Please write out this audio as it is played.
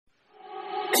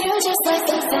You just like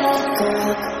the bad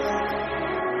girl.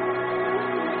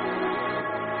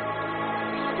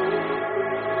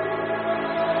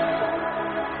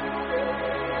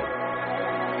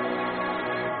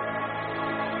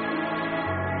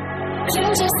 You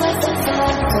just like the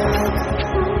bad girl.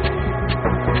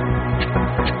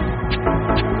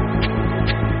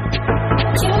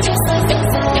 You just like the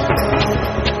bad girl.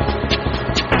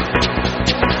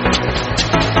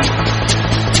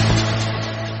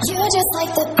 You just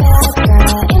like the bad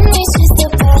girl. It makes you the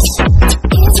best.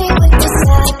 Easy with the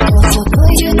sad girl. She'll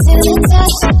put you to the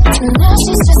test. Now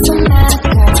she's just a mad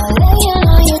girl, laying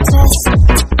on your chest.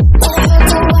 Let her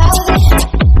go out of it.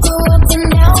 Go up and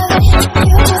down with it.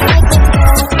 You just like the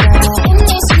bad girl. It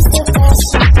makes you the best.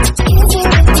 Easy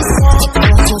with the sad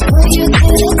girl. She'll put you to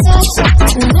the test.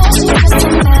 Now she's just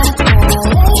a mad girl,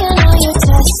 laying on your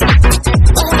chest.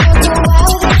 Let her go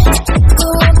out of it. Go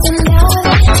up and down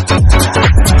with it.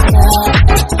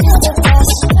 You're the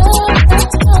best. Go out of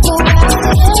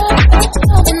it.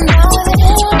 Up and down with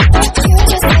it. You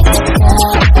just like the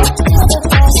girl. You're the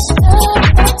best. Go out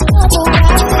of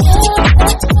it.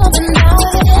 Up and down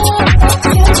with it.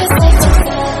 You just like the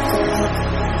girl.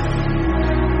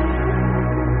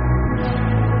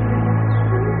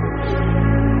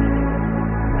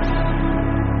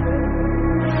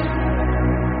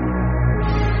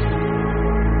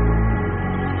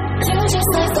 You just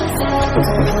like the bad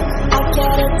girl. I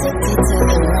get addicted to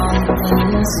the wrong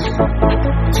things.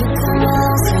 You come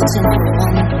along searching for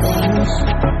one thing.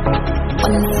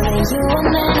 When neither you and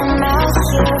then I'm out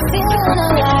here feeling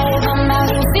alive. I'm out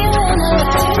here feeling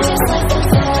alive. You just like the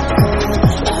bad girl.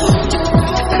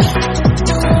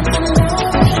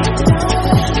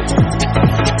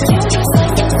 You just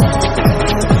like the bad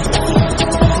girl.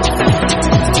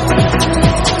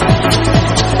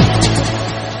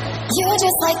 You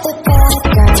just like the bad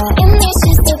girl. It makes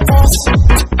you the best.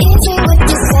 Easy with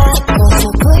the sad girl.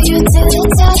 She'll put you to the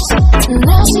test.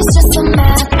 Now she's just a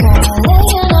mad girl,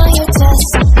 laying on your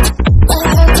chest. Let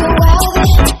her go out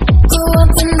with it. Go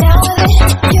up and down with it.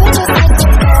 You just like the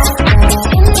bad girl.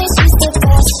 It makes you the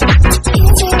best.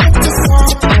 Easy with the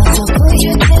sad girl. She'll put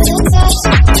you to the test.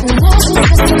 Now she's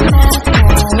just a mad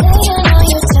girl, laying on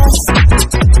your chest.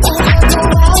 Let her go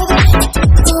out with it.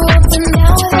 Go up and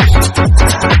down with it.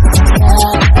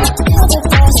 You're the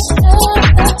best. Go out with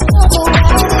it.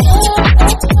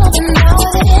 Up and down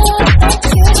with it.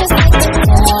 You just like the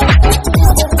girl.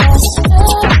 You're the best. Go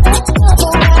out with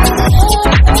it.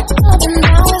 Up and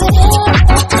down with it.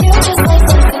 You just like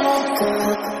the bad girl.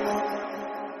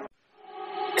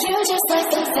 You just like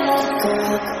the bad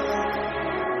girl.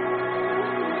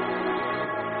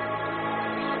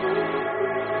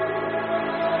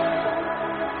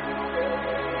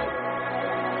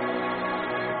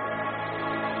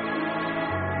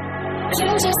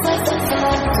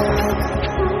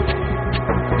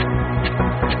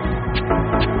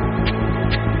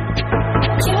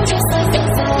 You just like the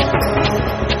bad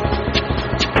girl.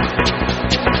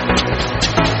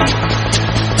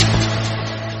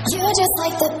 You just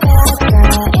like the bad girl. You just like the bad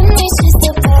girl. It makes you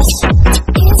the best.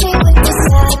 Easy with the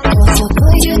sad girl. She'll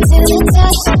put you to the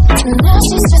test. Now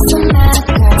she's just a mad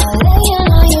girl, laying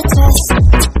on your chest.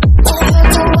 Let her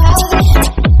go out with it.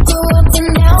 Go up and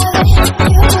down with it.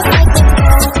 You just like the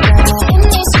bad girl. It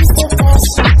makes you the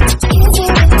best. Easy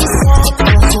with the sad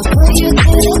girl. She'll put you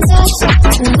to the test.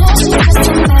 Now she's just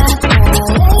a mad girl,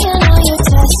 laying on your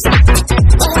chest.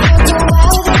 Let her go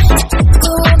out with it.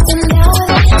 Go up and down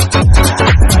with it.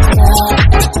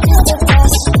 You're the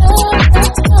best. Go out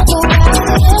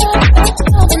with it.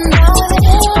 Up and down with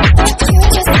it. You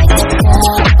just like the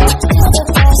girl. You're the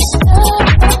best. Go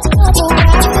out with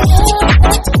it.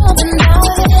 Up and down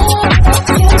with it.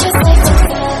 You just like the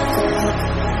bad girl.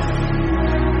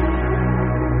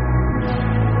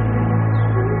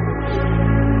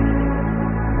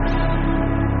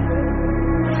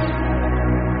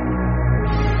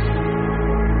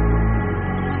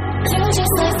 You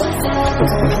just like the bad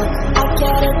girl. I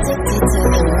get addicted to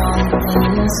the wrong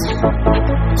things.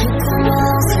 You come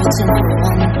along searching for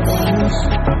one thing.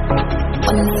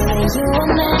 When neither you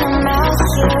and then I'm out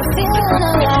here feeling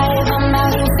alive. I'm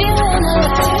out here feeling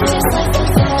alive. You just like the